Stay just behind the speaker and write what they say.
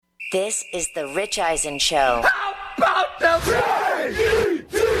This is the Rich Eisen Show. How about the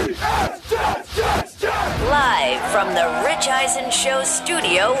Live from the Rich Eisen Show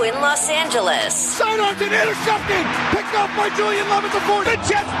studio in Los Angeles. Sidearms and intercepting. Picked off by Julian Love at the 40. The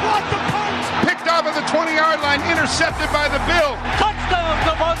Jets blocked the punch. Picked off at the 20-yard line. Intercepted by the Bills. Touchdown,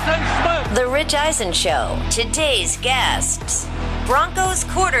 Devontae Smith. The Rich Eisen Show. Today's guests. Broncos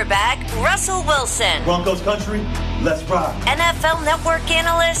quarterback Russell Wilson. Broncos country, let's rock. NFL Network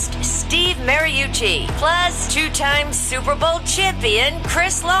analyst Steve Mariucci. Plus two-time Super Bowl champion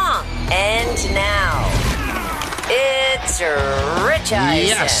Chris Long. And now, it's Rich Eisen.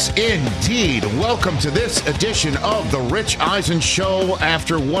 Yes, indeed. Welcome to this edition of the Rich Eisen Show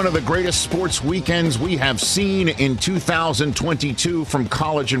after one of the greatest sports weekends we have seen in 2022 from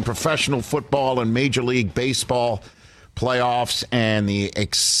college and professional football and Major League Baseball playoffs, and the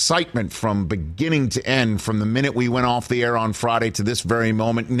excitement from beginning to end, from the minute we went off the air on Friday to this very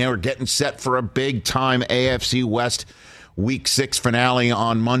moment. And we're getting set for a big-time AFC West Week 6 finale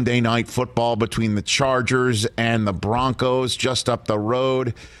on Monday Night Football between the Chargers and the Broncos just up the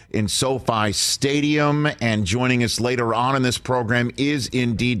road in SoFi Stadium. And joining us later on in this program is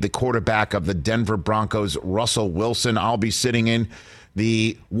indeed the quarterback of the Denver Broncos, Russell Wilson. I'll be sitting in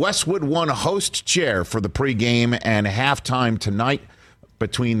the Westwood One host chair for the pregame and halftime tonight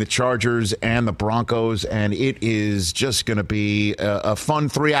between the Chargers and the Broncos, and it is just going to be a fun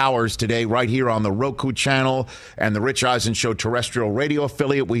 3 hours today right here on the Roku channel and the Rich Eisen Show terrestrial radio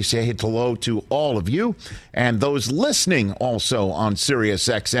affiliate. We say hello to all of you and those listening also on Sirius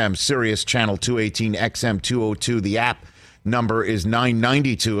XM, Sirius Channel 218, XM 202, the app number is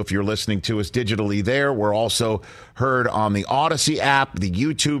 992 if you're listening to us digitally there. We're also heard on the Odyssey app, the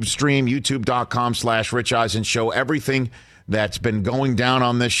YouTube stream, youtube.com/Rich Eisen Show. Everything that's been going down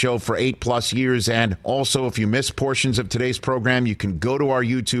on this show for 8+ years. And also, if you miss portions of today's program, you can go to our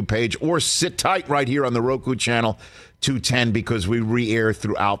YouTube page or sit tight right here on the Roku channel 210 because we re-air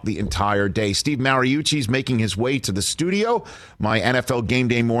throughout the entire day. Steve Mariucci is making his way to the studio. My NFL Game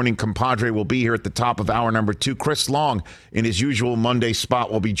Day morning compadre will be here at the top of hour number 2. Chris Long, in his usual Monday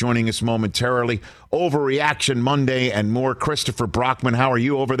spot, will be joining us momentarily. Overreaction Monday and more. Christopher Brockman, how are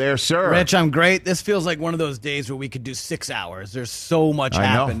you over there, sir? Rich, I'm great. This feels like one of those days where we could do 6 hours. There's so much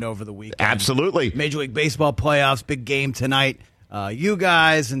happened over the weekend. Absolutely. Major League Baseball playoffs, big game tonight. You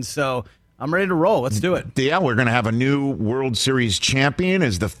guys, and so I'm ready to roll. Let's do it. Yeah, we're going to have a new World Series champion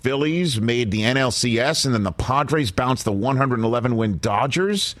as the Phillies made the NLCS, and then the Padres bounced the 111-win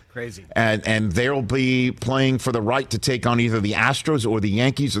Dodgers. Crazy. And they'll be playing for the right to take on either the Astros or the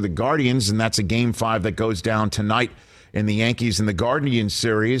Yankees or the Guardians, and that's a Game 5 that goes down tonight in the Yankees and the Guardians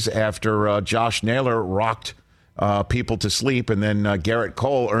series after Josh Naylor rocked people to sleep, and then Garrett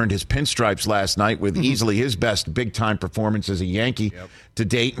Cole earned his pinstripes last night with easily his best big-time performance as a Yankee to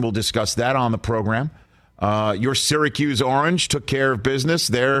date, and we'll discuss that on the program. Your Syracuse Orange took care of business.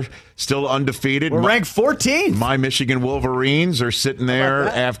 They're still undefeated. We're ranked 14th. My Michigan Wolverines are sitting there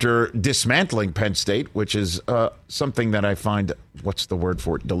after dismantling Penn State, which is something that I find, what's the word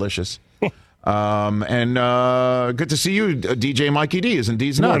for it, delicious. And good to see you, DJ Mikey D. Isn't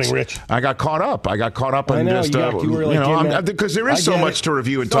D's nuts? Morning, Rich. I got caught up. And just you were like, because there is so much to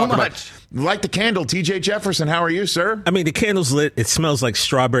review and talk about. Light the candle, TJ Jefferson. How are you, sir? I mean, the candle's lit. It smells like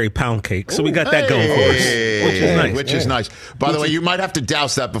strawberry pound cake, so we got that going for us, which is nice. By the way, you might have to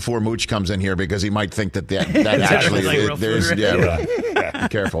douse that before Mooch comes in here because he might think that actually there's Be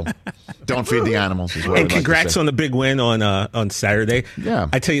careful. Don't feed the animals. Is what and congrats on the big win on Saturday. Yeah,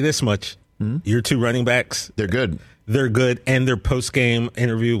 I tell you this much. Your two running backs, they're good. They're good, and their post-game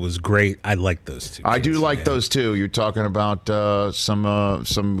interview was great. I like those two. I do like those two. You're talking about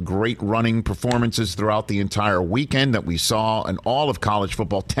some great running performances throughout the entire weekend that we saw in all of college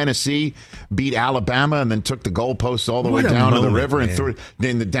football. Tennessee beat Alabama and then took the goalposts all the way down to the river and threw it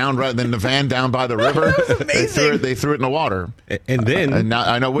in the the van down by the river. They threw it in the water. And then and now,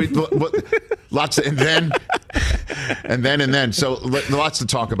 I know lots of, and then so lots to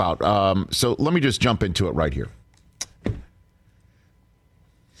talk about. So let me just jump into it right here.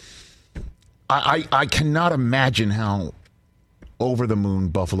 I cannot imagine how over the moon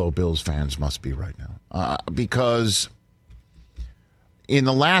Buffalo Bills fans must be right now. Because in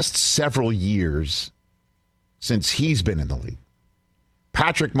the last several years, since he's been in the league,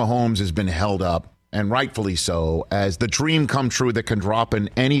 Patrick Mahomes has been held up, and rightfully so, as the dream come true that can drop in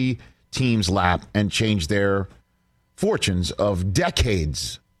any team's lap and change their fortunes of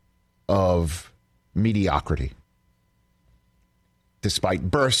decades of mediocrity. Despite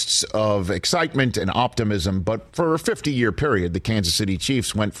bursts of excitement and optimism. But for a 50-year period, the Kansas City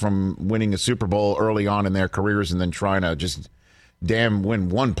Chiefs went from winning a Super Bowl early on in their careers and then trying to just damn win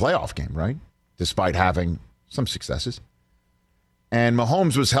one playoff game, right? Despite having some successes. And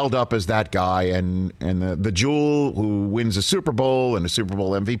Mahomes was held up as that guy, and the jewel who wins a Super Bowl and a Super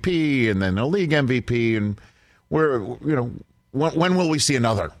Bowl MVP and then a league MVP. And when will we see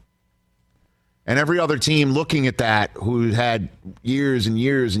another? And every other team looking at that who had years and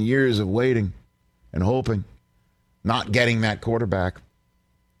years and years of waiting and hoping, not getting that quarterback,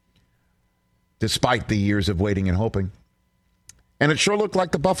 despite the years of waiting and hoping. And it sure looked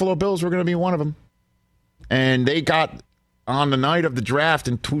like the Buffalo Bills were going to be one of them. And they got, on the night of the draft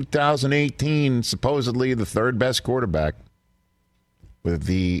in 2018, supposedly the third best quarterback, with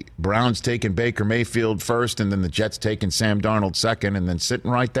the Browns taking Baker Mayfield first and then the Jets taking Sam Darnold second, and then sitting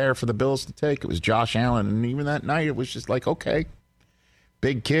right there for the Bills to take, it was Josh Allen. And even that night, it was just like, okay,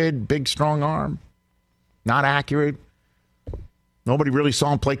 big kid, big strong arm, not accurate. Nobody really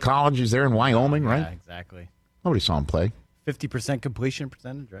saw him play college. He's there in Wyoming, right? Yeah, exactly. Nobody saw him play. 50% completion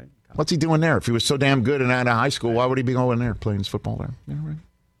percentage, right? What's he doing there? If he was so damn good and out of high school, why would he be going there playing his football there? Yeah, right.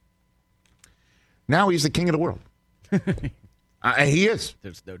 Now he's the king of the world. He is.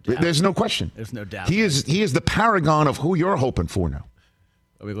 There's no doubt. There's no question. There's no doubt. He is the paragon of who you're hoping for now.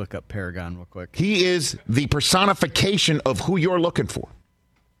 Let me look up Paragon real quick. He is the personification of who you're looking for.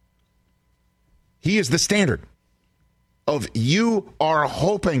 He is the standard of you are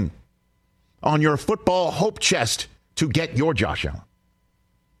hoping on your football hope chest to get your Josh Allen.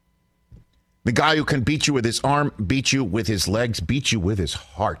 The guy who can beat you with his arm, beat you with his legs, beat you with his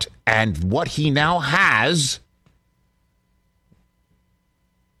heart. And what he now has,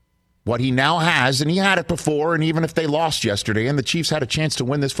 and he had it before, and even if they lost yesterday, and the Chiefs had a chance to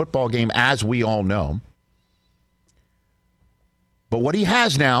win this football game, as we all know. But what he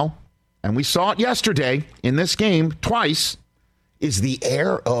has now, and we saw it yesterday in this game twice, is the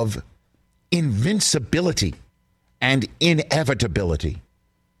air of invincibility and inevitability.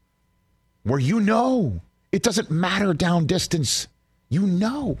 Where it doesn't matter down distance.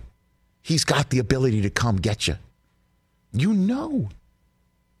 He's got the ability to come get you.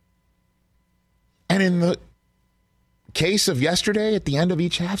 And in the case of yesterday, at the end of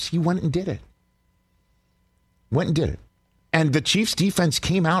each half, he went and did it. And the Chiefs defense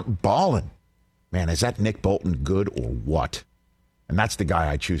came out balling. Man, is that Nick Bolton good or what? And that's the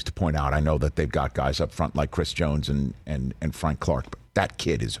guy I choose to point out. I know that they've got guys up front like Chris Jones and Frank Clark, but that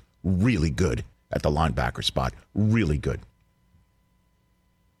kid is really good at the linebacker spot. Really good.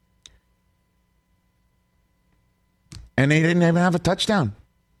 And they didn't even have a touchdown.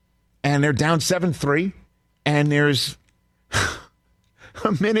 And they're down 7-3. And there's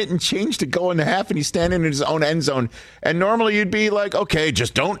a minute and change to go in the half, and he's standing in his own end zone. And normally you'd be like, okay,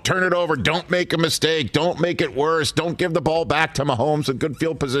 just don't turn it over. Don't make a mistake. Don't make it worse. Don't give the ball back to Mahomes in good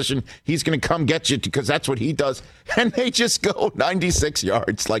field position. He's going to come get you because that's what he does. And they just go 96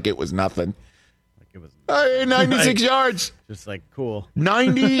 yards like it was nothing. Like it was 96 yards. Just like cool.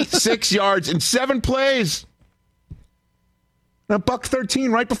 96 yards in 7 plays. A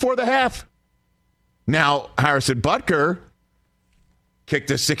 $113 right before the half. Now, Harrison Butker kicked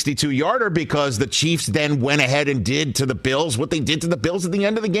a 62-yarder because the Chiefs then went ahead and did to the Bills what they did to the Bills at the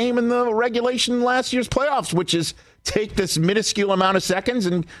end of the game in the regulation in last year's playoffs, which is take this minuscule amount of seconds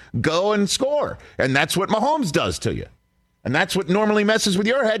and go and score. And that's what Mahomes does to you. And that's what normally messes with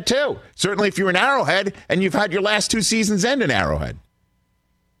your head, too. Certainly if you're an Arrowhead and you've had your last 2 seasons end in Arrowhead.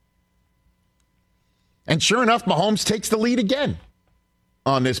 And sure enough, Mahomes takes the lead again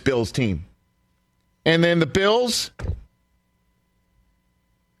on this Bills team. And then the Bills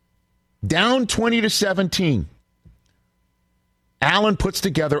down 20-17. Allen puts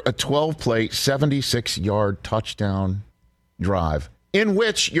together a 12-play, 76-yard touchdown drive in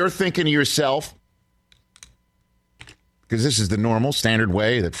which you're thinking to yourself, because this is the normal standard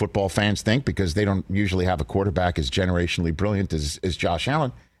way that football fans think, because they don't usually have a quarterback as generationally brilliant as Josh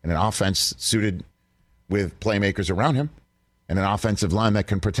Allen and an offense suited with playmakers around him and an offensive line that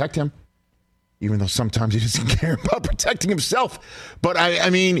can protect him, even though sometimes he doesn't care about protecting himself. But, I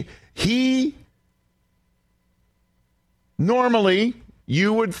mean, he normally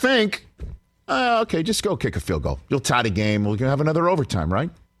you would think, okay, just go kick a field goal. You'll tie the game. We'll have another overtime, right?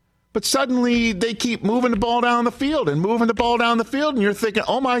 But suddenly they keep moving the ball down the field, and you're thinking,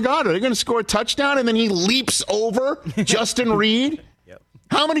 oh, my God, are they going to score a touchdown? And then he leaps over Justin Reed. Yep.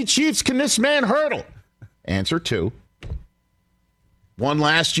 How many Chiefs can this man hurdle? Answer 2. 1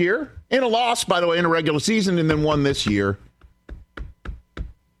 last year, in a loss, by the way, in a regular season, and then 1 this year.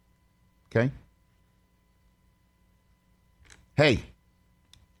 Okay? Hey,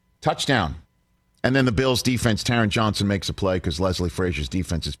 touchdown. And then the Bills' defense, Taron Johnson makes a play because Leslie Frazier's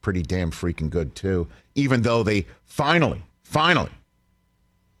defense is pretty damn freaking good, too. Even though they finally Finally.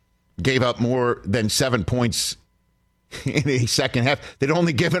 Gave up more than 7 points in the second half. They'd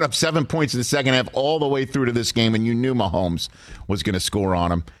only given up 7 points in the second half all the way through to this game, and you knew Mahomes was going to score on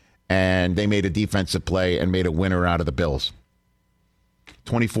them. And they made a defensive play and made a winner out of the Bills.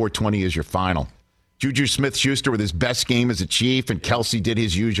 24-20 is your final. Juju Smith-Schuster with his best game as a Chief, and Kelsey did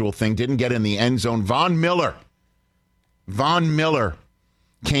his usual thing, didn't get in the end zone. Von Miller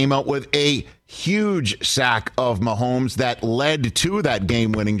came up with a huge sack of Mahomes that led to that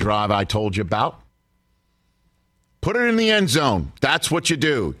game-winning drive I told you about. Put it in the end zone. That's what you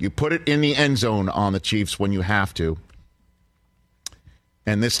do. You put it in the end zone on the Chiefs when you have to.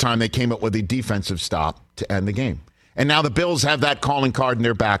 And this time they came up with a defensive stop to end the game. And now the Bills have that calling card in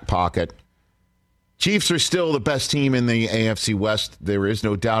their back pocket. Chiefs are still the best team in the AFC West. There is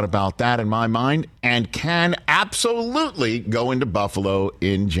no doubt about that in my mind, and can absolutely go into Buffalo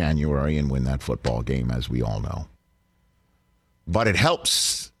in January and win that football game, as we all know. But it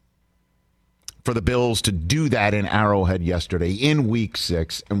helps for the Bills to do that in Arrowhead yesterday in Week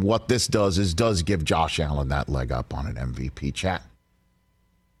 6. And what this does give Josh Allen that leg up on an MVP chat.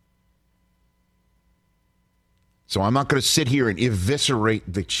 So I'm not going to sit here and eviscerate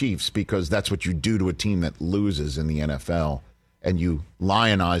the Chiefs, because that's what you do to a team that loses in the NFL, and you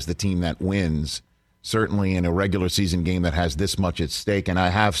lionize the team that wins, certainly in a regular season game that has this much at stake. And I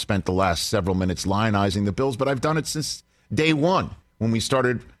have spent the last several minutes lionizing the Bills, but I've done it since day one when we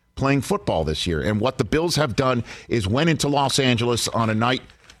started playing football this year. And what the Bills have done is went into Los Angeles on a night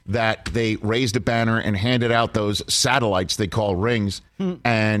that they raised a banner and handed out those satellites they call rings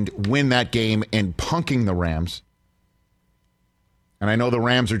and win that game in punking the Rams. And I know the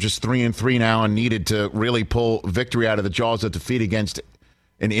Rams are just 3-3 now and needed to really pull victory out of the jaws of defeat against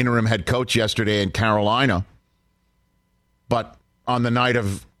an interim head coach yesterday in Carolina. But on the night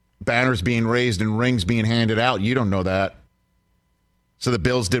of banners being raised and rings being handed out, you don't know that. So the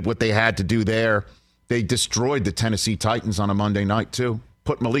Bills did what they had to do there. They destroyed the Tennessee Titans on a Monday night, too.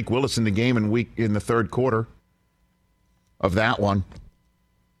 Put Malik Willis in the game in the third quarter of that one.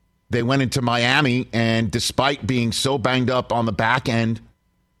 They went into Miami, and despite being so banged up on the back end,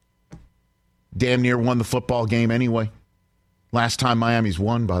 damn near won the football game anyway. Last time Miami's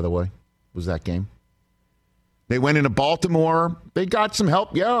won, by the way, was that game. They went into Baltimore. They got some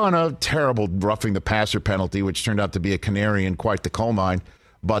help, on a terrible roughing the passer penalty, which turned out to be a canary in quite the coal mine.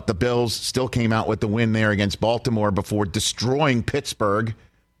 But the Bills still came out with the win there against Baltimore before destroying Pittsburgh,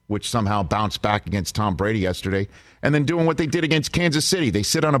 which somehow bounced back against Tom Brady yesterday, and then doing what they did against Kansas City. They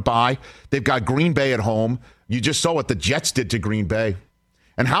sit on a bye. They've got Green Bay at home. You just saw what the Jets did to Green Bay.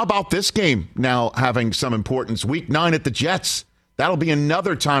 And how about this game now having some importance? Week 9 at the Jets. That'll be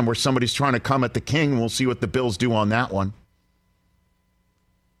another time where somebody's trying to come at the king. We'll see what the Bills do on that one.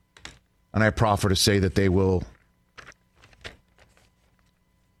 And I proffer to say that they will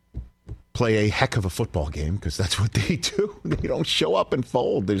play a heck of a football game, because that's what they do. They don't show up and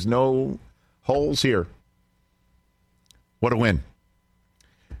fold. There's no holes here. What a win.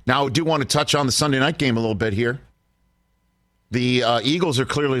 Now, I do want to touch on the Sunday night game a little bit here. The Eagles are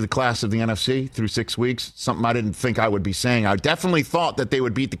clearly the class of the NFC through 6 weeks, something I didn't think I would be saying. I definitely thought that they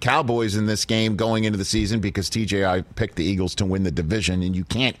would beat the Cowboys in this game going into the season, because I picked the Eagles to win the division, and you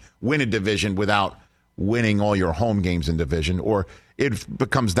can't win a division without winning all your home games in division, or it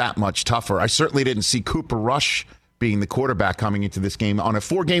becomes that much tougher. I certainly didn't see Cooper Rush being the quarterback coming into this game on a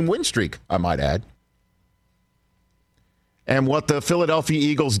 4-game win streak, I might add. And what the Philadelphia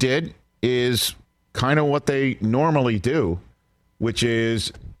Eagles did is kind of what they normally do, which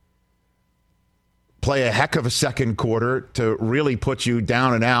is play a heck of a second quarter to really put you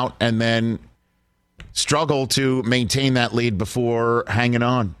down and out, and then struggle to maintain that lead before hanging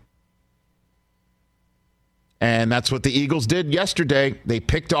on. And that's what the Eagles did yesterday. They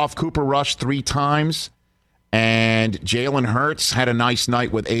picked off Cooper Rush 3 times, and Jalen Hurts had a nice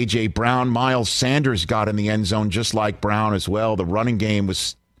night with A.J. Brown. Miles Sanders got in the end zone just like Brown as well. The running game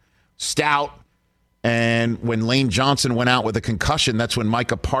was stout. And when Lane Johnson went out with a concussion, that's when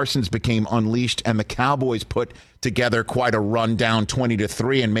Micah Parsons became unleashed, and the Cowboys put together quite a run down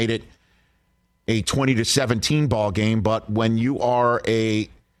 20-3 and made it a 20-17 ball game. But when you are a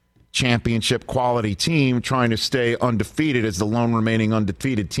championship quality team trying to stay undefeated as the lone remaining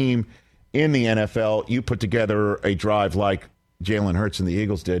undefeated team in the NFL, you put together a drive like Jalen Hurts and the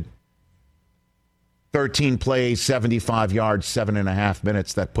Eagles did. 13 plays, 75 yards, 7.5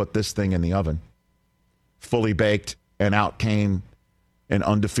 minutes that put this thing in the oven. Fully baked, and out came an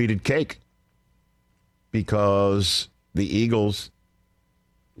undefeated cake, because the Eagles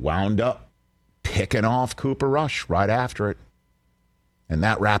wound up picking off Cooper Rush right after it. And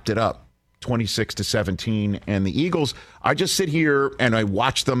that wrapped it up. 26-17. And the Eagles, I just sit here and I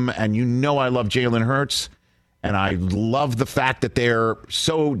watch them, and I love Jalen Hurts, and I love the fact that they're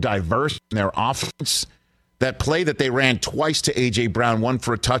so diverse in their offense. That play that they ran twice to A.J. Brown, one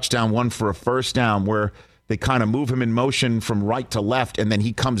for a touchdown, one for a first down, where they kind of move him in motion from right to left, and then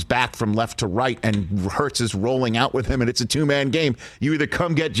he comes back from left to right, and Hurts is rolling out with him, and it's a two-man game. You either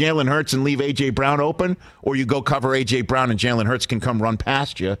come get Jalen Hurts and leave A.J. Brown open, or you go cover A.J. Brown and Jalen Hurts can come run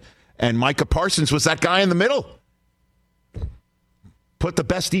past you. And Micah Parsons was that guy in the middle. Put the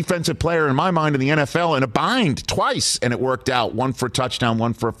best defensive player, in my mind, in the NFL in a bind twice, and it worked out. One for a touchdown,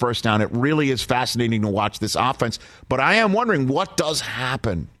 one for a first down. It really is fascinating to watch this offense. But I am wondering what does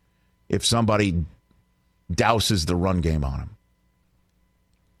happen if somebody douses the run game on him.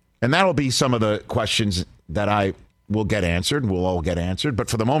 And that'll be some of the questions that I will get answered. We'll all get answered.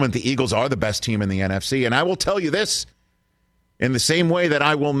 But for the moment, the Eagles are the best team in the NFC. And I will tell you this, in the same way that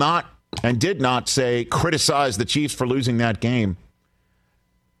I will not and did not criticize the Chiefs for losing that game.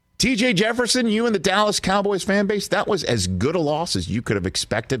 TJ Jefferson, you and the Dallas Cowboys fan base, that was as good a loss as you could have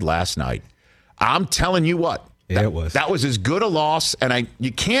expected last night. I'm telling you what. It was. That was as good a loss, and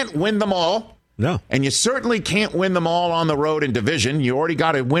you can't win them all. No. And you certainly can't win them all on the road in division. You already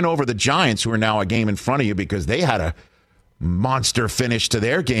got to win over the Giants, who are now a game in front of you because they had a monster finish to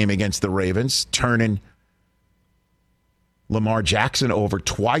their game against the Ravens, turning Lamar Jackson over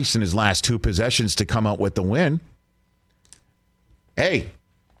twice in his last two possessions to come out with the win. Hey,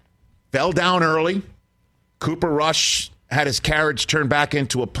 fell down early. Cooper Rush had his carriage turned back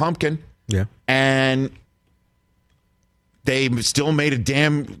into a pumpkin. Yeah. And they still made a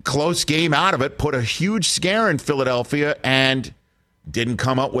damn close game out of it, put a huge scare in Philadelphia, and didn't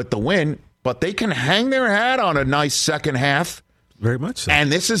come up with the win. But they can hang their hat on a nice second half. Very much so.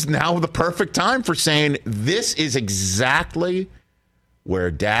 And this is now the perfect time for saying this is exactly where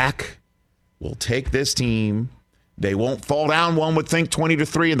Dak will take this team. They won't fall down, one would think,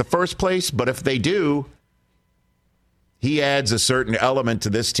 20-3 in the first place. But if they do, he adds a certain element to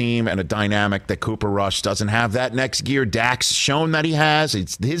this team and a dynamic that Cooper Rush doesn't have that next gear. Dak's shown that he has.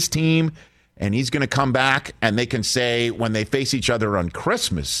 It's his team, and he's going to come back, and they can say when they face each other on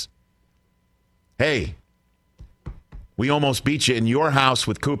Christmas, hey, we almost beat you in your house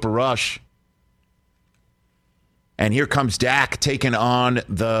with Cooper Rush. And here comes Dak taking on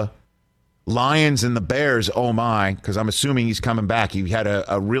the Lions and the Bears. Oh, my, because I'm assuming he's coming back. He had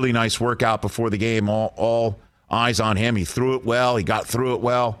a really nice workout before the game, all eyes on him. He threw it well. He got through it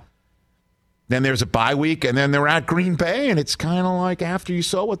well. Then there's a bye week, and then they're at Green Bay, and it's kind of like after you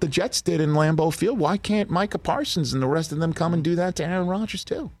saw what the Jets did in Lambeau Field, why can't Micah Parsons and the rest of them come and do that to Aaron Rodgers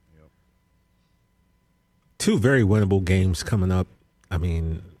too? Two very winnable games coming up. I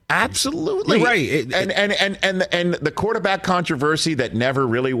mean, absolutely. You're right. And the quarterback controversy that never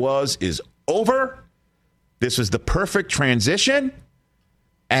really was is over. This was the perfect transition,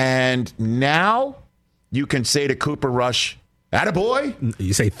 and now you can say to Cooper Rush, attaboy.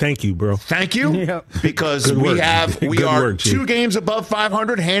 You say thank you, bro. Thank you. Yep. Because we are 2 games above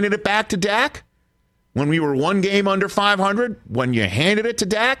 500, handed it back to Dak. When we were 1 game under 500, when you handed it to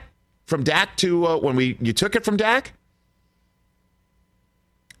Dak, from Dak to when you took it from Dak,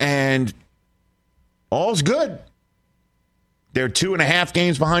 and all's good. They're 2.5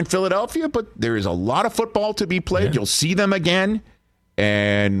 games behind Philadelphia, but there is a lot of football to be played. Yeah. You'll see them again,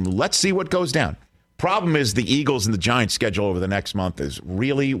 and let's see what goes down. Problem is the Eagles and the Giants schedule over the next month is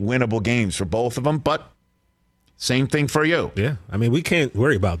really winnable games for both of them, but same thing for you. Yeah, I mean, we can't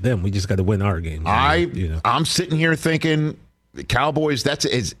worry about them. We just got to win our game. I'm sitting here thinking the Cowboys, that's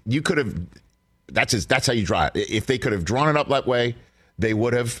how you draw it. If they could have drawn it up that way, they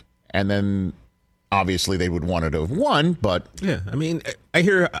would have, and then obviously they would want to have won, but yeah, I mean, I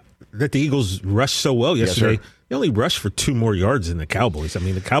hear that the Eagles rushed so well yesterday. Yes, they only rushed for 2 more yards than the Cowboys. I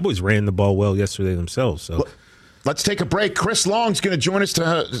mean, the Cowboys ran the ball well yesterday themselves. So let's take a break. Chris Long's going to join us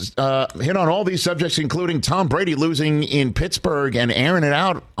to hit on all these subjects, including Tom Brady losing in Pittsburgh and airing it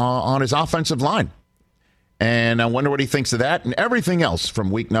out on his offensive line. And I wonder what he thinks of that and everything else from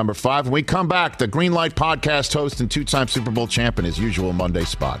week number 5. When we come back, the Green Light Podcast host and 2-time Super Bowl champ in his usual Monday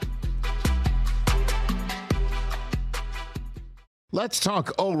spot. Let's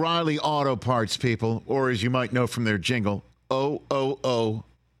talk O'Reilly Auto Parts, people, or as you might know from their jingle, O-O-O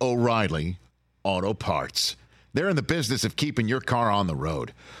O'Reilly Auto Parts. They're in the business of keeping your car on the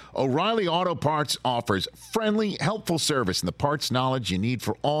road. O'Reilly Auto Parts offers friendly, helpful service and the parts knowledge you need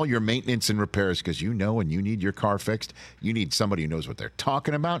for all your maintenance and repairs, because you know when you need your car fixed, you need somebody who knows what they're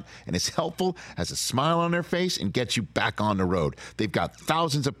talking about and is helpful, has a smile on their face, and gets you back on the road. They've got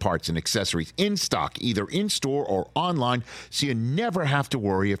thousands of parts and accessories in stock, either in-store or online, so you never have to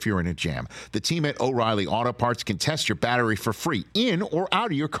worry if you're in a jam. The team at O'Reilly Auto Parts can test your battery for free in or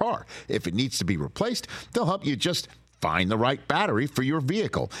out of your car. If it needs to be replaced, they'll help you just find the right battery for your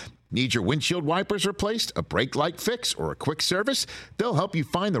vehicle. Need your windshield wipers replaced, a brake light fix, or a quick service? They'll help you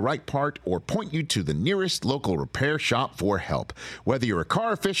find the right part or point you to the nearest local repair shop for help. Whether you're a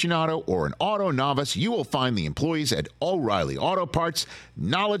car aficionado or an auto novice, you will find the employees at O'Reilly Auto Parts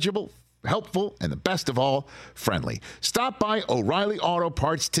knowledgeable, helpful, and the best of all, friendly. Stop by O'Reilly Auto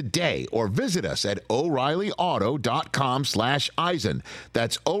Parts today or visit us at O'ReillyAuto.com/Eisen.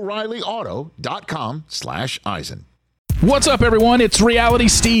 That's O'ReillyAuto.com/Eisen. What's up, everyone? It's Reality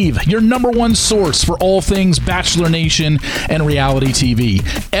Steve, your number one source for all things Bachelor Nation and reality TV.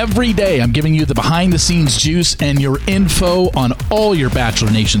 Every day, I'm giving you the behind-the-scenes juice and your info on all your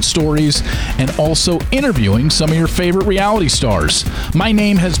Bachelor Nation stories, and also interviewing some of your favorite reality stars. My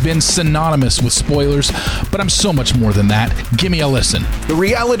name has been synonymous with spoilers, but I'm so much more than that. Give me a listen. The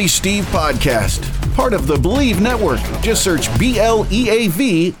Reality Steve Podcast, part of the Believe Network. Just search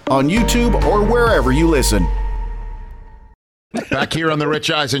BLEAV on YouTube or wherever you listen. Back here on the Rich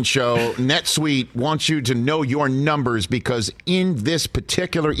Eisen Show, NetSuite wants you to know your numbers, because in this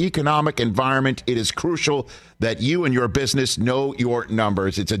particular economic environment, it is crucial that you and your business know your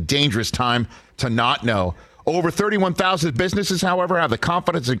numbers. It's a dangerous time to not know. Over 31,000 businesses, however, have the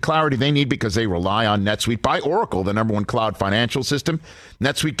confidence and clarity they need because they rely on NetSuite by Oracle, the number one cloud financial system.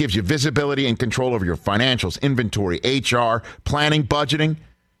 NetSuite gives you visibility and control over your financials, inventory, HR, planning, budgeting.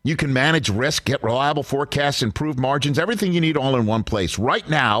 You can manage risk, get reliable forecasts, improve margins, everything you need all in one place. Right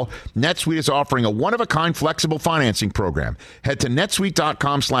now, NetSuite is offering a one-of-a-kind flexible financing program. Head to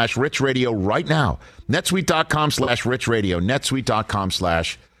netsuite.com/richradio right now. netsuite.com/richradio.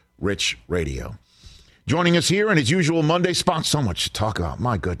 netsuite.com/richradio. Joining us here in his usual Monday spot, so much to talk about.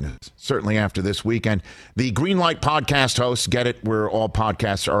 My goodness. Certainly after this weekend. The Greenlight podcast host, get it, where all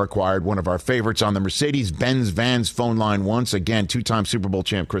podcasts are acquired. One of our favorites on the Mercedes-Benz Vans phone line once again. Two-time Super Bowl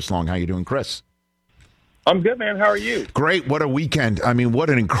champ, Chris Long. How you doing, Chris? I'm good, man. How are you? Great. What a weekend. I mean,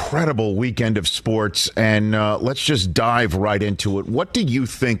 what an incredible weekend of sports. And let's just dive right into it. What do you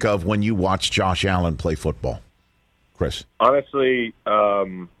think of when you watch Josh Allen play football, Chris? Honestly,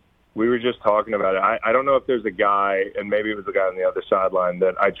 we were just talking about it. I don't know if there's a guy, and maybe it was the guy on the other sideline,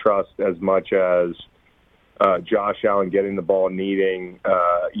 that I trust as much as Josh Allen getting the ball, needing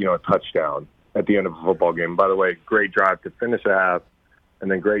a touchdown at the end of a football game. By the way, great drive to finish a half,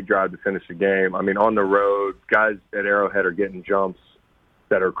 and then great drive to finish the game. I mean, on the road, guys at Arrowhead are getting jumps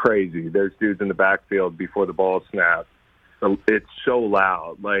that are crazy. There's dudes in the backfield before the ball snaps. It's so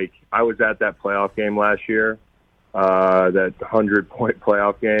loud. Like, I was at that playoff game last year. That 100-point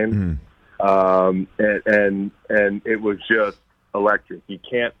playoff game, and it was just electric. You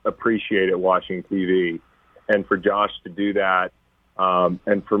can't appreciate it watching TV, and for Josh to do that,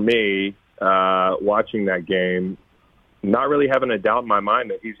 and for me watching that game, not really having a doubt in my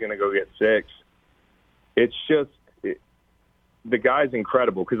mind that he's going to go get 6. It's just the guy's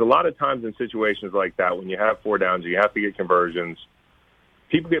incredible, because a lot of times in situations like that, when you have 4 downs, you have to get conversions.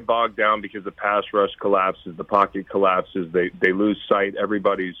 People get bogged down because the pass rush collapses, the pocket collapses, they lose sight,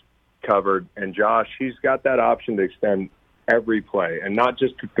 everybody's covered. And Josh, he's got that option to extend every play, and not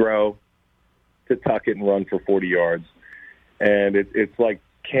just to throw, to tuck it and run for 40 yards. And it's like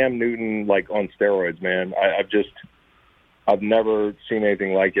Cam Newton, like on steroids, man. I've never seen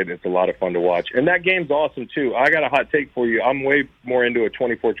anything like it. It's a lot of fun to watch. And that game's awesome, too. I got a hot take for you. I'm way more into a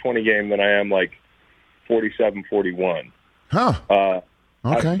 24-20 game than I am like 47-41. Huh.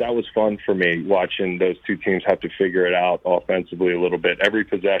 Okay. That was fun for me, watching those two teams have to figure it out offensively a little bit. Every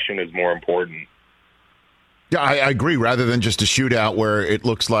possession is more important. Yeah, I agree. Rather than just a shootout where it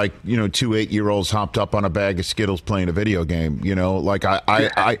looks like, 2 8-year-olds hopped up on a bag of Skittles playing a video game,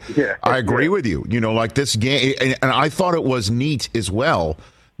 I agree with you. Like this game, and I thought it was neat as well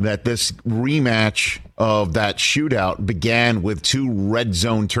that this rematch of that shootout began with 2 red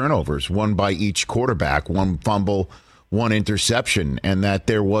zone turnovers, one by each quarterback, 1 fumble, 1 interception, and that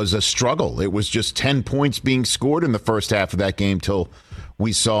there was a struggle. It was just 10 points being scored in the first half of that game till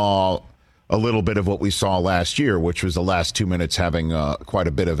we saw a little bit of what we saw last year, which was the last 2 minutes having quite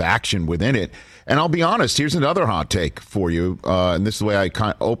a bit of action within it. And I'll be honest, here's another hot take for you, and this is the way I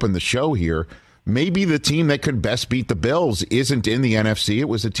kind of open the show here. maybe the team that could best beat the Bills isn't in the NFC. It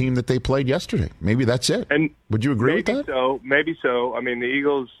was the team that they played yesterday. Maybe that's it. And would you agree with that? Maybe so. I mean, the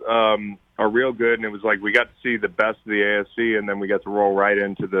Eagles are real good, and it was like we got to see the best of the AFC, and then we got to roll right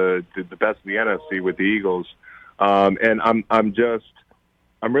into the best of the NFC with the Eagles. And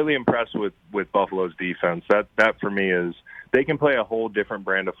I'm really impressed with Buffalo's defense. That for me is they can play a whole different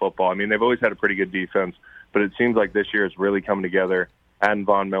brand of football. I mean, they've always had a pretty good defense, but it seems like this year it's really coming together. And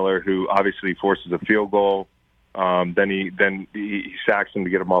Von Miller, who obviously forces a field goal, then he sacks him to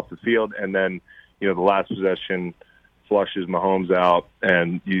get him off the field, and then the last possession flushes Mahomes out,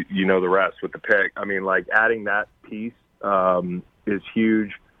 and you know the rest with the pick. I mean, like adding that piece is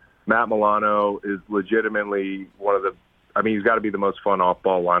huge. Matt Milano is legitimately one of the. I mean, he's got to be the most fun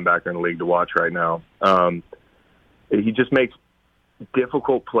off-ball linebacker in the league to watch right now. He just makes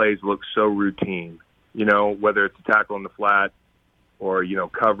difficult plays look so routine. Whether it's a tackle in the flat or,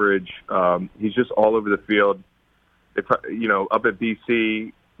 coverage. He's just all over the field. Up at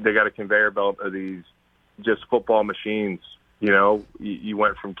BC, they got a conveyor belt of these just football machines. You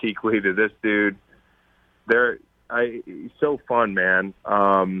went from Kuechly to this dude. He's so fun, man.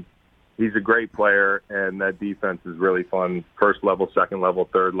 He's a great player, and that defense is really fun. First level, second level,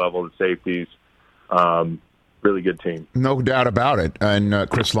 third level, the safeties. Really good team. No doubt about it. And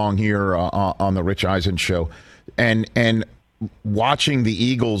Chris Long here on the Rich Eisen Show. And watching the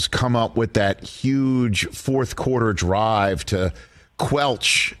Eagles come up with that huge fourth quarter drive to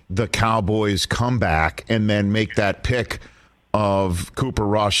quelch the Cowboys' comeback and then make that pick of Cooper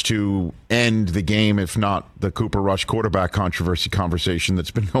Rush to end the game, if not the Cooper Rush quarterback controversy conversation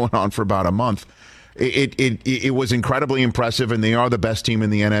that's been going on for about a month. It was incredibly impressive, and they are the best team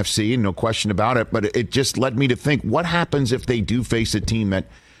in the NFC, no question about it. But it just led me to think, what happens if they do face a team that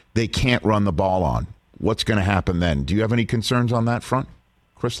they can't run the ball on? What's going to happen then? Do you have any concerns on that front,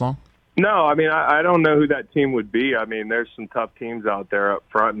 Chris Long? No, I mean, I don't know who that team would be. I mean, there's some tough teams out there up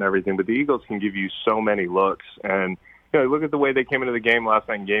front and everything, but the Eagles can give you so many looks. And, look at the way they came into the game last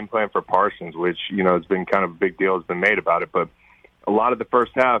night and game plan for Parsons, which, has been kind of a big deal has been made about it. But a lot of the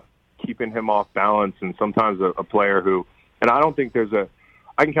first half, keeping him off balance, and sometimes a player who, and I don't think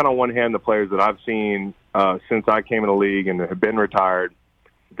I can count on one hand the players that I've seen since I came in the league and have been retired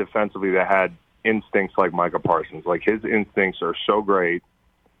defensively that had instincts like Micah Parsons. Like, his instincts are so great.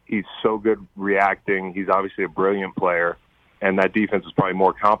 He's so good reacting. He's obviously a brilliant player, and that defense is probably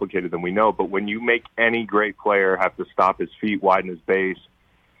more complicated than we know. But when you make any great player have to stop his feet, widen his base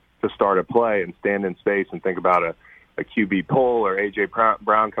to start a play and stand in space and think about a QB pull or A.J.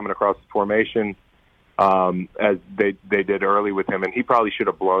 Brown coming across the formation, as they did early with him. And he probably should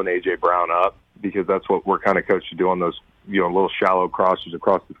have blown A.J. Brown up, because that's what we're kind of coached to do on those, little shallow crosses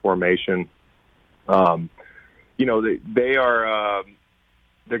across the formation.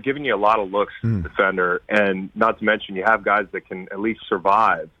 They're giving you a lot of looks, defender, and not to mention you have guys that can at least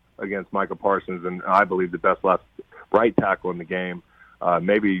survive against Micah Parsons, and I believe the best left right tackle in the game,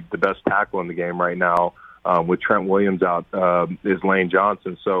 maybe the best tackle in the game right now, with Trent Williams out, is Lane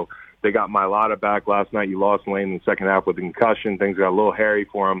Johnson. So they got Mailata back last night. You lost Lane in the second half with a concussion. Things got a little hairy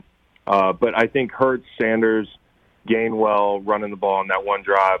for him. But I think Hurts, Sanders, Gainwell running the ball on that one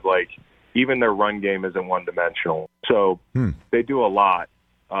drive, even their run game isn't one-dimensional. So they do a lot.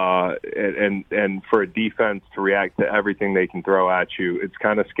 And for a defense to react to everything they can throw at you, it's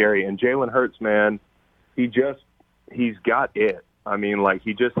kind of scary. And Jalen Hurts, man, he's got it. I mean,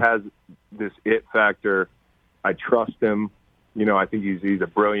 he just has this it factor. I trust him. I think he's a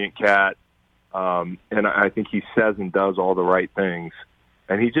brilliant cat. And I think he says and does all the right things.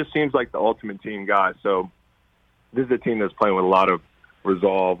 And he just seems like the ultimate team guy. So this is a team that's playing with a lot of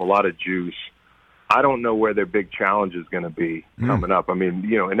resolve, a lot of juice. I don't know where their big challenge is going to be coming up. I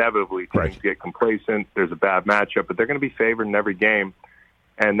mean, inevitably teams get complacent. There's a bad matchup, but they're going to be favored in every game.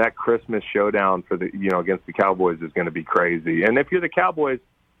 And that Christmas showdown for against the Cowboys is going to be crazy. And if you're the Cowboys,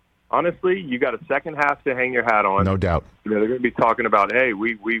 honestly, you got a second half to hang your hat on. No doubt. They're going to be talking about, hey,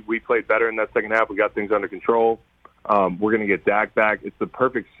 we played better in that second half. We got things under control. We're going to get Dak back. It's the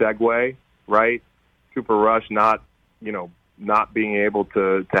perfect segue, right? Cooper Rush not being able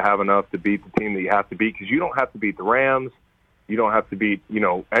to have enough to beat the team that you have to beat, because you don't have to beat the Rams. You don't have to beat,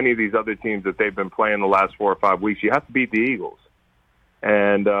 any of these other teams that they've been playing the last 4 or 5 weeks. You have to beat the Eagles.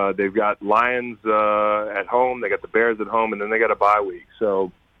 And they've got Lions at home, they got the Bears at home, and then they got a bye week.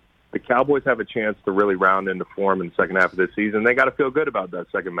 So the Cowboys have a chance to really round into form in the second half of this season. They got to feel good about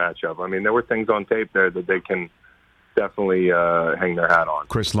that second matchup. I mean, there were things on tape there that they can definitely hang their hat on.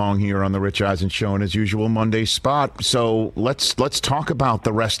 Chris Long here on the Rich Eisen Show in his usual Monday spot. So let's talk about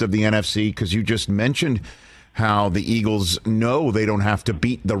the rest of the NFC, because you just mentioned how the Eagles know they don't have to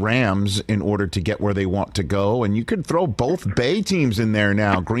beat the Rams in order to get where they want to go. And you could throw both Bay teams in there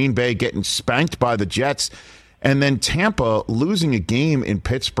now. Green Bay getting spanked by the Jets, and then Tampa losing a game in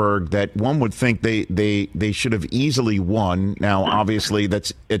Pittsburgh that one would think they should have easily won. Now, obviously,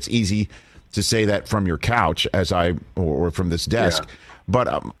 it's easy to say that from your couch or from this desk. Yeah.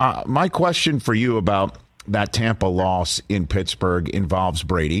 But my question for you about that Tampa loss in Pittsburgh involves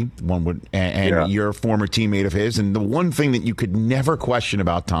Brady, you're a former teammate of his, and the one thing that you could never question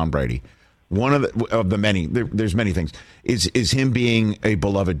about Tom Brady, one of the many, there's many things, is him being a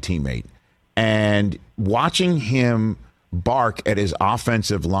beloved teammate. And watching him bark at his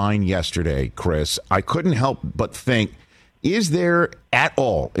offensive line yesterday, Chris, I couldn't help but think, is there at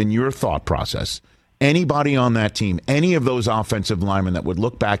all in your thought process anybody on that team, any of those offensive linemen that would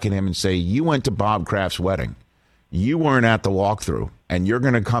look back at him and say, you went to Bob Kraft's wedding, you weren't at the walkthrough, and you're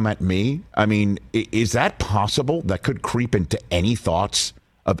going to come at me? I mean, is that possible? That could creep into any thoughts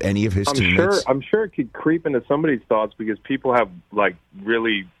of any of his teammates? I'm sure it could creep into somebody's thoughts because people have, like,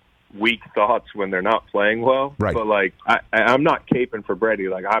 really weak thoughts when they're not playing well. Right. But, like, I'm not caping for Brady.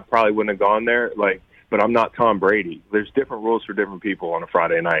 Like, I probably wouldn't have gone there, like, but I'm not Tom Brady. There's different rules for different people on a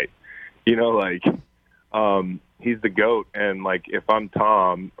Friday night. You know, like, he's the GOAT, and like if I'm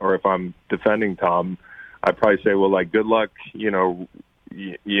Tom or if I'm defending Tom, I'd probably say, well, like, good luck, running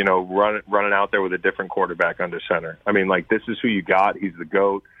out there with a different quarterback under center. I mean, like, this is who you got. He's the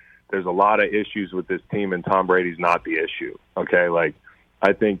GOAT. There's a lot of issues with this team, and Tom Brady's not the issue. Okay, like,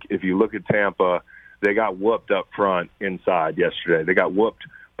 I think if you look at Tampa, they got whooped up front inside yesterday. They got whooped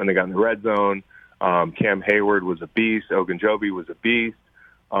when they got in the red zone. Cam Hayward was a beast. Ogunjobi was a beast.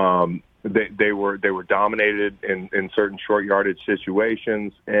 They were dominated in certain short yardage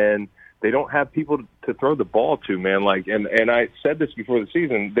situations, and they don't have people to throw the ball to, man. Like, and I said this before the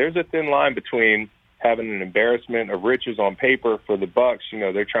season, there's a thin line between having an embarrassment of riches on paper for the Bucs. You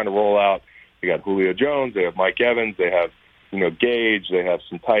know, they're trying to roll out. They got Julio Jones, they have Mike Evans, they have, Gage, they have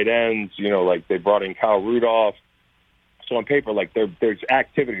some tight ends, like they brought in Kyle Rudolph. So on paper, like, there's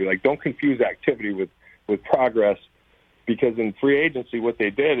activity. Like, don't confuse activity with progress. Because in free agency, what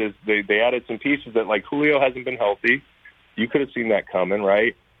they did is they added some pieces that, like, Julio hasn't been healthy. You could have seen that coming,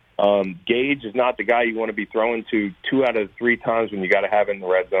 right? Gage is not the guy you want to be throwing to 2 out of 3 times when you got to have it in the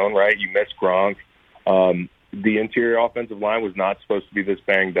red zone, right? You miss Gronk. The interior offensive line was not supposed to be this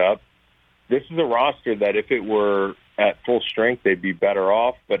banged up. This is a roster that if it were at full strength, they'd be better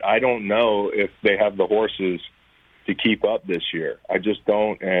off. But I don't know if they have the horses to keep up this year. I just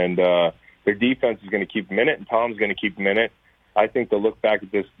don't. And their defense is going to keep them in it, and Tom's going to keep them in it. I think they'll look back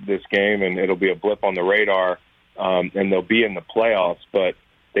at this game, and it'll be a blip on the radar, and they'll be in the playoffs. But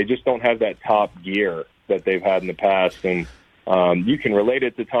they just don't have that top gear that they've had in the past. And you can relate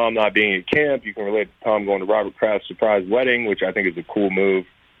it to Tom not being at camp. You can relate it to Tom going to Robert Kraft's surprise wedding, which I think is a cool move.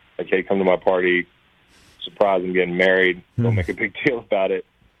 Like, hey, come to my party, surprise I'm getting married. Don't make a big deal about it.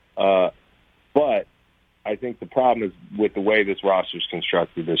 But I think the problem is with the way this roster is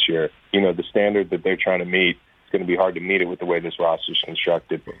constructed this year. The standard that they're trying to meet, it's going to be hard to meet it with the way this roster is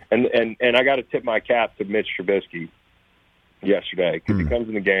constructed. And I got to tip my cap to Mitch Trubisky yesterday because he comes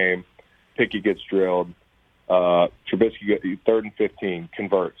in the game, Pickett gets drilled, Trubisky gets 3rd and 15,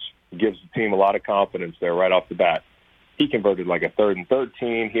 converts. Gives the team a lot of confidence there right off the bat. He converted like a 3rd and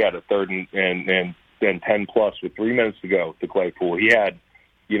 13. He had a 3rd and 10 plus with 3 minutes to go to Claypool. He had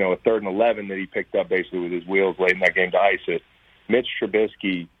a 3rd and 11 that he picked up basically with his wheels late in that game to ice it. Mitch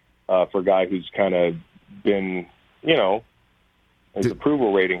Trubisky, for a guy who's kind of been, his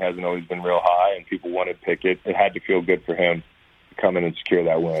approval rating hasn't always been real high, and people wanted Pickett. It had to feel good for him to come in and secure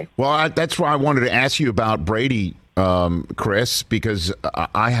that win. Well, that's why I wanted to ask you about Brady, Chris, because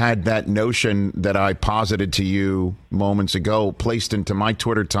I had that notion that I posited to you moments ago placed into my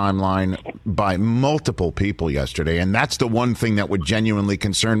Twitter timeline by multiple people yesterday. And that's the one thing that would genuinely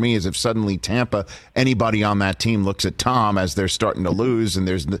concern me is if suddenly Tampa, anybody on that team looks at Tom as they're starting to lose and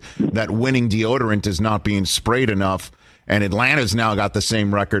there's that winning deodorant is not being sprayed enough. And Atlanta's now got the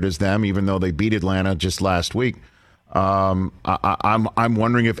same record as them, even though they beat Atlanta just last week. I'm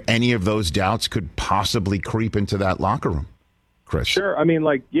wondering if any of those doubts could possibly creep into that locker room, Chris. Sure. I mean,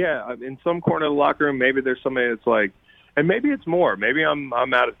 like, yeah, in some corner of the locker room, maybe there's somebody that's like, and maybe it's more. Maybe I'm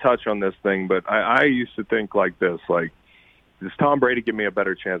out of touch on this thing, but I used to think like this, like, does Tom Brady give me a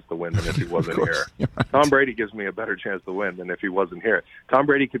better chance to win than if he wasn't here? Right. Tom Brady gives me a better chance to win than if he wasn't here. Tom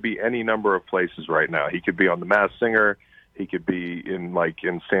Brady could be any number of places right now. He could be on The Masked Singer. He could be in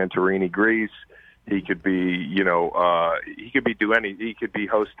Santorini, Greece. He could be, he could be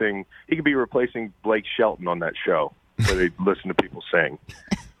hosting, he could be replacing Blake Shelton on that show where they listen to people sing.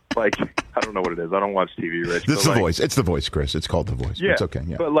 Like, I don't know what it is. I don't watch TV, Rich. This is The Voice. It's The Voice, Chris. It's called The Voice. Yeah, it's okay.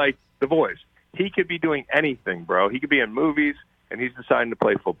 Yeah. But, like, The Voice, he could be doing anything, bro. He could be in movies, and he's deciding to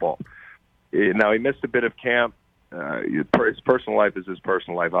play football. Now, he missed a bit of camp. His personal life is his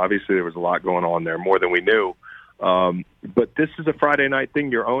personal life. Obviously, there was a lot going on there, more than we knew. But this is a Friday night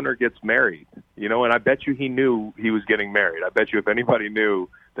thing. Your owner gets married, and I bet you he knew he was getting married. I bet you if anybody knew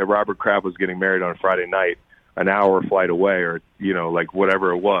that Robert Kraft was getting married on a Friday night, an hour flight away, or like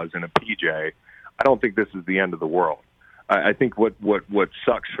whatever it was in a PJ, I don't think this is the end of the world. I think what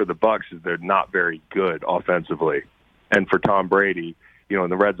sucks for the Bucs is they're not very good offensively, and for Tom Brady, in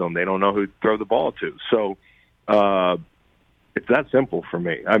the red zone, they don't know who to throw the ball to. So it's that simple for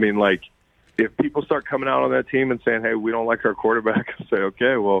me. I mean, like, if people start coming out on that team and saying, "Hey, we don't like our quarterback," I say,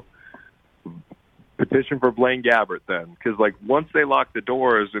 "Okay, well, petition for Blaine Gabbert then," because like once they lock the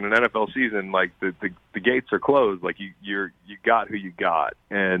doors in an NFL season, like the gates are closed. Like you got who you got,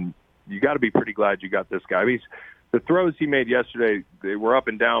 and you got to be pretty glad you got this guy. I mean, the throws he made yesterday, they were up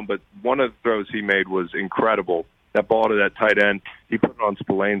and down, but one of the throws he made was incredible. That ball to that tight end, he put it on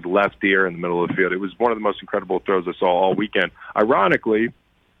Spillane's left ear in the middle of the field. It was one of the most incredible throws I saw all weekend. Ironically,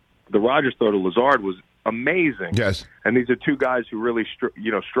 the Rodgers throw to Lazard was amazing. Yes. And these are two guys who really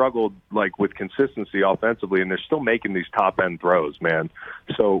struggled like with consistency offensively, and they're still making these top-end throws, man.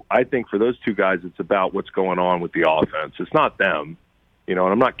 So I think for those two guys, it's about what's going on with the offense. It's not them, and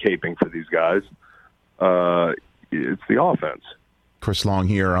I'm not caping for these guys. It's the offense. Chris Long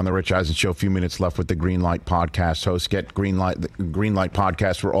here on the Rich Eisen Show. A few minutes left with the Green Light Podcast host. Get the Green Light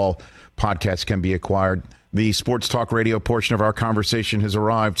Podcast where all podcasts can be acquired. The sports talk radio portion of our conversation has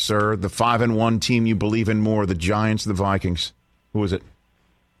arrived, sir. The 5-1 team you believe in more, the Giants, the Vikings. Who is it?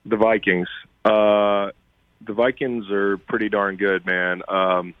 The Vikings. The Vikings are pretty darn good, man.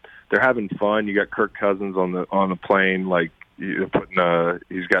 They're having fun. You got Kirk Cousins on the plane, like putting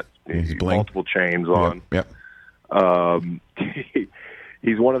he's got multiple chains on. Yep.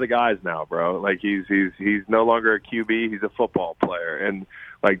 He's one of the guys now, bro. Like he's no longer a QB. He's a football player, and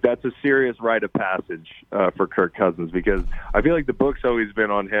like that's a serious rite of passage for Kirk Cousins, because I feel like the book's always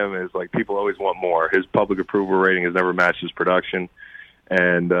been on him is like people always want more. His public approval rating has never matched his production,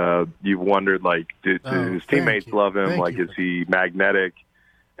 and you've wondered like do his teammates love him? Like is he magnetic?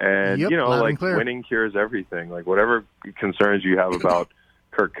 And like winning cures everything. Like whatever concerns you have about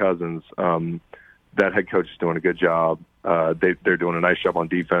Kirk Cousins, that head coach is doing a good job. They're doing a nice job on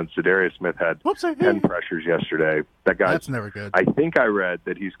defense. Zadarius Smith had 10 pressures yesterday. That's never good. I think I read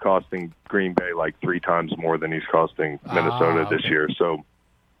that he's costing Green Bay like 3 times more than he's costing Minnesota this year. So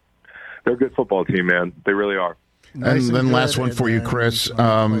they're a good football team, man. They really are. And then last one for you, Chris.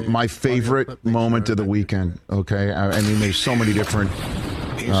 My favorite moment of the weekend, okay? I mean, there's so many different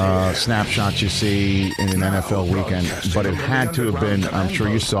snapshots you see in an NFL weekend, but it had to have been, I'm sure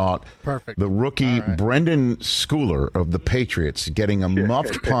you saw it, the rookie Brendan Schooler of the Patriots getting a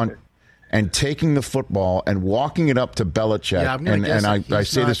muffed punt and taking the football and walking it up to Belichick. And I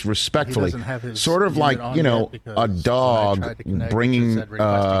say this respectfully, sort of like, a dog bringing,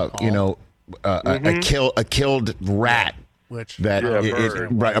 a killed rat.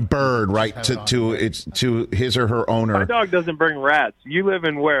 A bird, right? To his or her owner. My dog doesn't bring rats. You live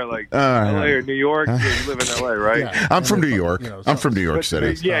in where, like LA or New York? You live in LA, right? Yeah. I'm from New York. I'm from New York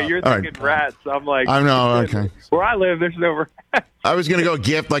City. Yeah, you're thinking rats. I'm like, I know. Okay. Where I live, there's no rats. I was going to go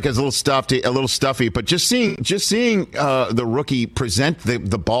gift like a little stuffy, but just seeing the rookie present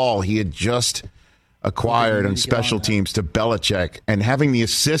the ball he had just acquired on special teams to Belichick, and having the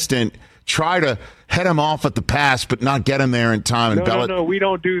assistant try to head him off at the pass, but not get him there in time. No, we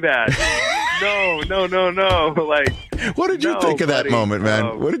don't do that. No. Like, what did you think of that moment,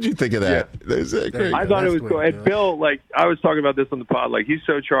 man? What did you think of that? Yeah. I thought it was cool. And Bill, like, I was talking about this on the pod. Like, he's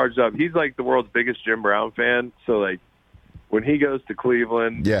so charged up. He's like the world's biggest Jim Brown fan. So, like, when he goes to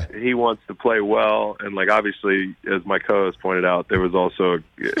Cleveland, he wants to play well. And, like, obviously, as my co-host pointed out, there was also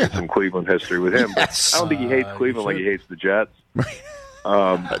some Cleveland history with him. But I don't think he hates Cleveland like he hates the Jets.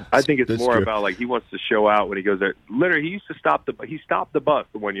 I think it's more about like he wants to show out when he goes there. Literally, he stopped the bus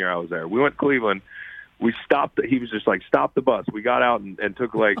the one year I was there. We went to Cleveland. We stopped. He was just like, stop the bus. We got out and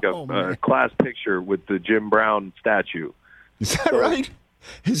took like a class picture with the Jim Brown statue. Is that right?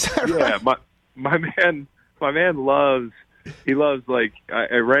 Is that right? Yeah, my man loves. He loves, like,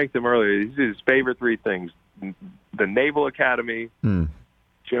 I ranked him earlier. His favorite 3 things: the Naval Academy,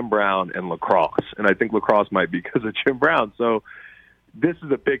 Jim Brown, and lacrosse. And I think lacrosse might be because of Jim Brown. So this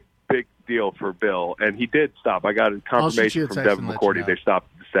is a big deal for Bill, and he did stop. I got a confirmation from Devin McCourty. They stopped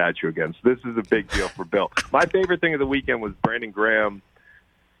the statue again. So this is a big deal for Bill. My favorite thing of the weekend was Brandon Graham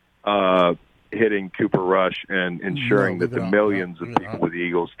hitting Cooper Rush and ensuring that the millions of people with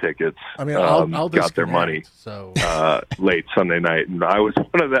Eagles tickets I'll got their money late Sunday night, and I was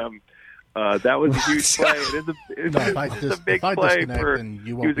one of them. That was a huge play. It is a big play.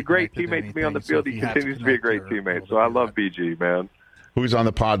 He was a great teammate to me on the field. He continues to be a great teammate. So I love BG, man. Who's on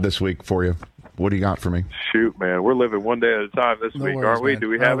the pod this week for you? What do you got for me? Shoot, man. We're living one day at a time this week, aren't we? Man. Do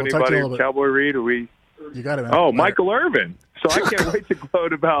we have anybody in Cowboy Reed? Or we? You got it, man. Oh, later. Michael Irvin. So I can't wait to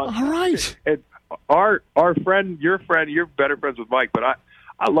gloat about. All right. And our friend, you're better friends with Mike, but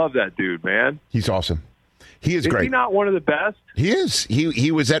I love that dude, man. He's awesome. He is great. Is he not one of the best? He is.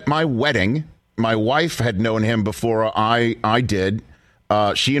 He was at my wedding. My wife had known him before I did.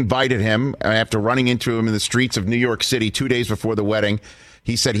 She invited him after running into him in the streets of New York City 2 days before the wedding.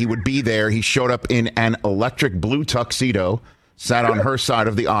 He said he would be there. He showed up in an electric blue tuxedo, sat on her side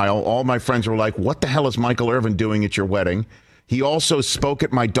of the aisle. All my friends were like, what the hell is Michael Irvin doing at your wedding? He also spoke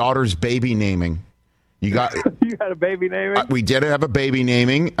at my daughter's baby naming. You had a baby naming? We did have a baby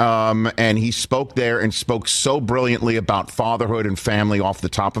naming, and he spoke there and spoke so brilliantly about fatherhood and family off the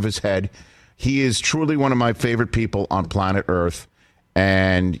top of his head. He is truly one of my favorite people on planet Earth.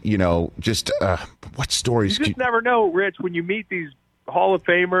 And, just what stories? You just never know, Rich, when you meet these Hall of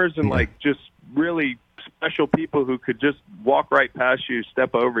Famers and, just really special people who could just walk right past you,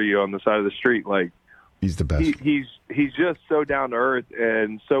 step over you on the side of the street. He's the best. He's just so down to earth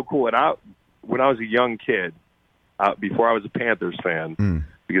and so cool. And when I was a young kid, before I was a Panthers fan,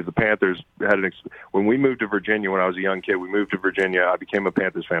 because the Panthers had when we moved to Virginia, when I was a young kid, we moved to Virginia. I became a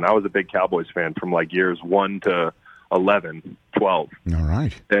Panthers fan. I was a big Cowboys fan from years 1 to 11, 12. All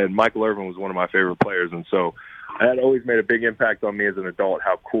right. And Michael Irvin was one of my favorite players, and so that always made a big impact on me as an adult,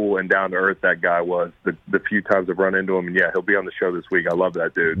 how cool and down to earth that guy was. The few times I've run into him, and he'll be on the show this week. I love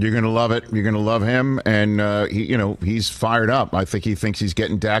that dude. You're gonna love it. You're gonna love him, and he's fired up. I think he thinks he's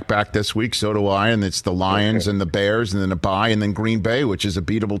getting Dak back this week. So do I. And it's the Lions and the Bears, and then a bye, and then Green Bay, which is a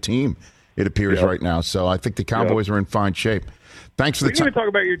beatable team. It appears right now. So I think the Cowboys are in fine shape. Thanks for the time. We didn't even talk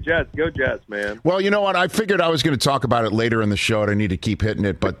about your Jets. Go Jets, man. Well, you know what? I figured I was going to talk about it later in the show, and I need to keep hitting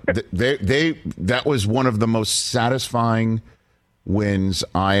it. But that was one of the most satisfying wins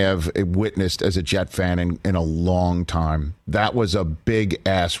I have witnessed as a Jet fan in a long time. That was a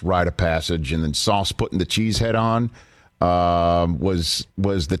big-ass rite of passage. And then Sauce putting the cheese head on was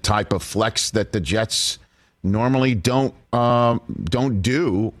the type of flex that the Jets normally don't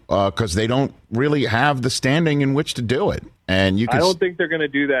do because they don't really have the standing in which to do it. And I don't think they're going to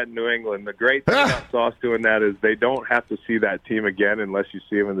do that in New England. The great thing about Sauce doing that is they don't have to see that team again unless you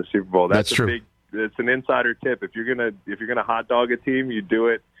see them in the Super Bowl. That's true. It's an insider tip. If you're gonna hot dog a team, you do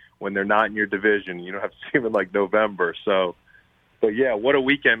it when they're not in your division. You don't have to see them in November. So, but yeah, what a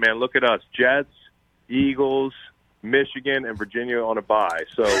weekend, man! Look at us: Jets, Eagles, Michigan, and Virginia on a bye.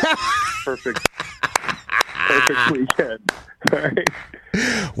 So perfect weekend. All right.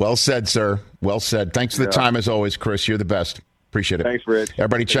 Well said, sir. Well said. Thanks for the time as always, Chris. You're the best. Appreciate it. Thanks, Rich.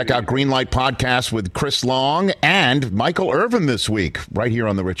 Everybody check out Greenlight Podcast with Chris Long and Michael Irvin this week, right here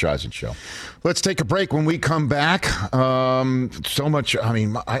on The Rich Eisen Show. Let's take a break. When we come back, so much,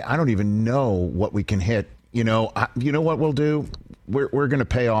 I don't even know what we can hit. You know what we'll do? We're going to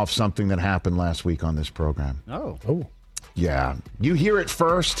pay off something that happened last week on this program. Oh. Yeah. You hear it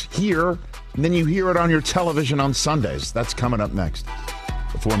first here, and then you hear it on your television on Sundays. That's coming up next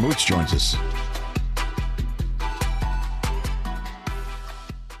before Mooch joins us.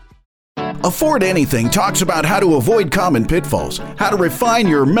 Afford Anything talks about how to avoid common pitfalls, how to refine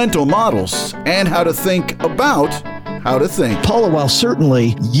your mental models, and how to think about how to think. Paula, while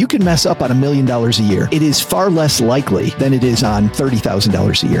certainly you can mess up on $1 million a year, it is far less likely than it is on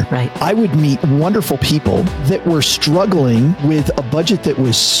 $30,000 a year. Right. I would meet wonderful people that were struggling with a budget that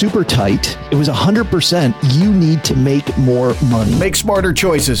was super tight. It was 100% you need to make more money. Make smarter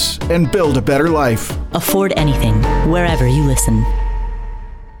choices and build a better life. Afford Anything, wherever you listen.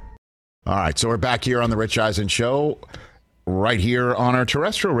 All right, so we're back here on The Rich Eisen Show, right here on our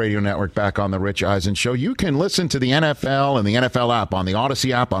terrestrial radio network, back on The Rich Eisen Show. You can listen to the NFL and the NFL app on the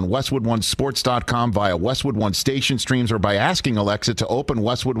Odyssey app, on WestwoodOneSports.com, via Westwood One station streams, or by asking Alexa to open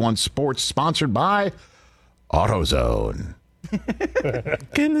Westwood One Sports, sponsored by AutoZone.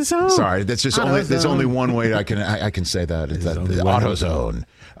 Get in the zone. Sorry, that's just there's only one way I can say that. Is that AutoZone.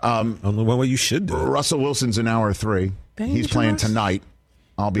 Only one way you should do it. Russell Wilson's in hour 3. He's playing tonight.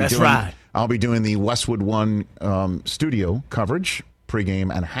 I'll be doing the Westwood One studio coverage,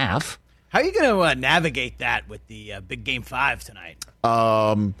 pregame and half. How are you going to navigate that with the big Game 5 tonight?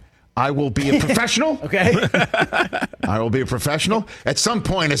 I will be a professional. Okay. I will be a professional. At some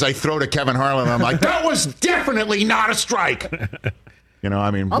point, as I throw to Kevin Harlan, I'm like, that was definitely not a strike. You know,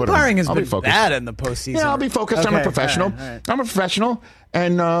 I mean, umpiring has I'll been be focused. bad in the postseason. Yeah, I'll be focused. I'm a professional. All right. I'm a professional.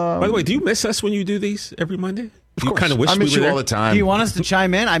 And by the way, do you miss us when you do these every Monday? Of you course. kind of wish I miss we were you there? all the time. Do you want us to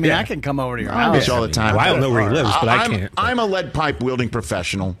chime in? I mean, I can come over to your house. I miss you all the time. Well, I don't know where he lives, but I can't. I'm a lead pipe wielding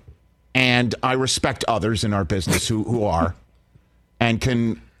professional, and I respect others in our business who are and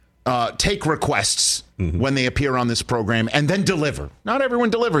can take requests when they appear on this program and then deliver. Not everyone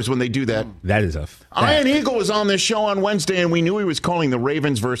delivers when they do that. That is a fact. Ian Eagle was on this show on Wednesday, and we knew he was calling the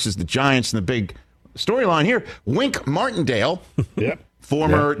Ravens versus the Giants, and the big storyline here. Wink Martindale,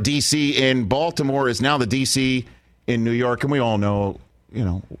 former DC in Baltimore, is now the DC in New York, and we all know,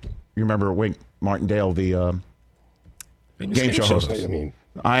 you remember Wink Martindale, the game show host.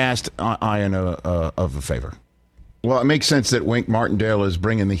 I asked Ian of a favor. Well, it makes sense that Wink Martindale is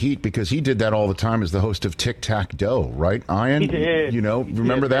bringing the heat because he did that all the time as the host of Tic Tac Dough, right, Ian? He did.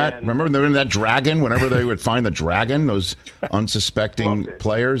 Remember that? Man. Remember that dragon? Whenever they would find the dragon, those unsuspecting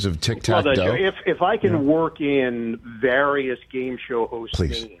players of Tic Tac Dough. If I can work in various game show host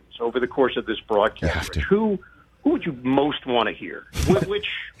names over the course of this broadcast, who would you most want to hear?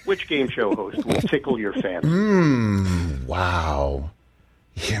 Which game show host will tickle your fancy? Wow.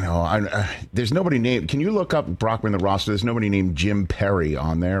 There's nobody named. Can you look up Brockman the roster? There's nobody named Jim Perry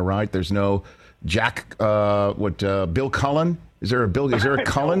on there, right? There's no Jack. Bill Cullen? Is there a Bill? Is there a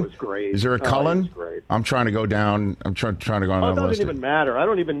Cullen? Is there a Cullen? I'm trying to go down. I'm trying to go on the list. It doesn't even matter. I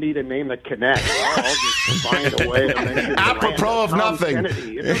don't even need a name that connects. I'll just find a way to mention apropos of nothing.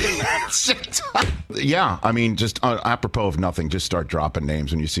 It doesn't matter. Yeah, I mean, just apropos of nothing. Just start dropping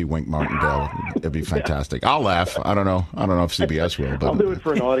names when you see Wink Martindale. It'd be fantastic. I'll laugh. I don't know if CBS will, but I'll do it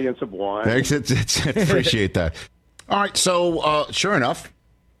for an audience of one. Thanks. Appreciate that. All right. So sure enough,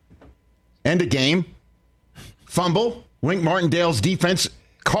 end of game, fumble. Wink Martindale's defense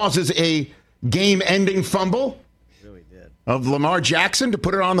causes a game-ending fumble of Lamar Jackson to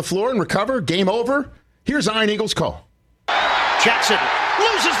put it on the floor and recover. Game over. Here's Iron Eagle's call. Jackson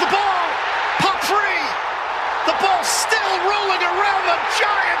loses the ball. Pop free. The ball still rolling around. The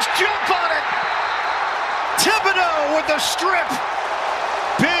Giants jump on it. Thibodeau with the strip.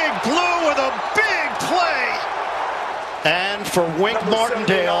 Big Blue with a big play. And for Wink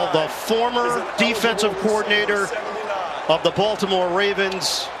Martindale, the former defensive coordinator of the Baltimore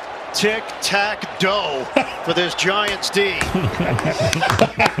Ravens, tic-tac-dough for this Giants D.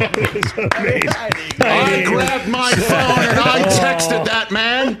 I grabbed my phone and I texted that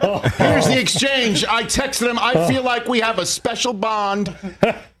man. Here's the exchange. I texted him, I feel like we have a special bond.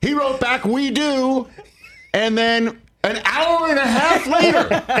 He wrote back, we do. And then an hour and a half later,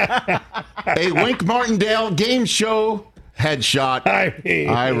 a Wink Martindale game show headshot.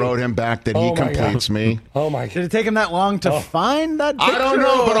 I wrote him back that he completes me. Oh my God. Did it take him that long to find that picture? I don't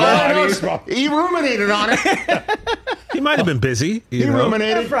know, but all I know is he ruminated on it. He might have been busy. He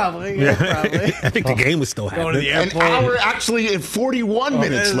ruminated. Yeah, probably. I think the game was still happening. An hour, actually, and 41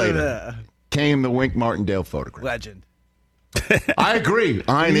 minutes later, came the Wink Martindale photograph. Legend. I agree.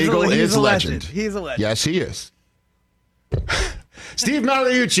 Iron Eagle is legend. He's a legend. Yes, he is. Steve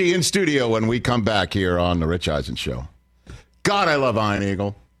Mariucci in studio when we come back here on The Rich Eisen Show. God, I love Iron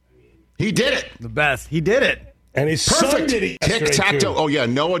Eagle. He did it. The best. He did it. And his son did it yesterday, Tic-tac-toe. Oh, yeah,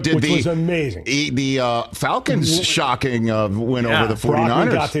 Noah did which was amazing. The Falcons' shocking win over the 49ers. Brockman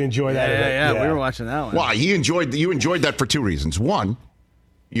got to enjoy that. Yeah, we were watching that one. Well, you enjoyed that for two reasons. One,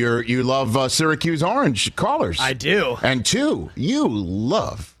 you love Syracuse Orange callers. I do. And two, you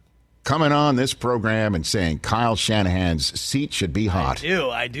love coming on this program and saying Kyle Shanahan's seat should be hot.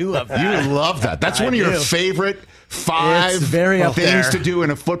 I do love that. You love that. That's one of your favorite five things to do in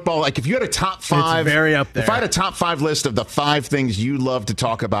a football. Like if you had a top five, it's very up there. If I had a top five list of the 5 things you love to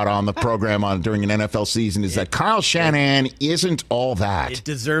talk about on the program during an NFL season, is that Kyle Shanahan isn't all that. It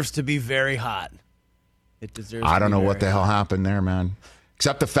deserves to be very hot. It deserves. I don't know what the hell happened there, man.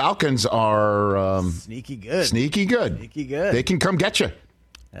 Except the Falcons are sneaky good. Sneaky good. They can come get you.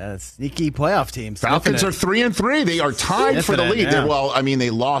 Sneaky playoff team. Falcons are 3-3. They are tied for the lead. Yeah. Well, I mean, they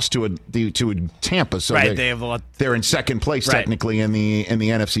lost to Tampa, so they're in second place technically in the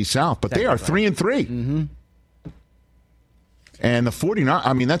NFC South. But they are 3-3. Mm-hmm. And the 49.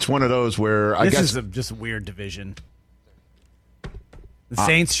 I mean, that's one of those where this is just a weird division. The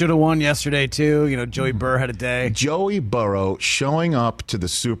Saints should have won yesterday, too. You know, Joey Burrow had a day. Joey Burrow showing up to the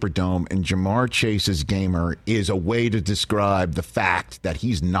Superdome in Jamar Chase's gamer is a way to describe the fact that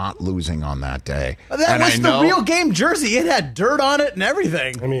he's not losing on that day. That was the real game jersey. It had dirt on it and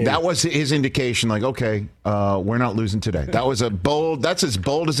everything. I mean, that was his indication, like, okay, we're not losing today. That's as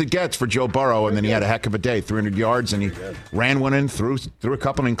bold as it gets for Joe Burrow, and then he had a heck of a day, 300 yards, and he ran one in, threw a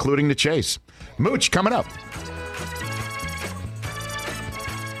couple, including the chase. Mooch coming up.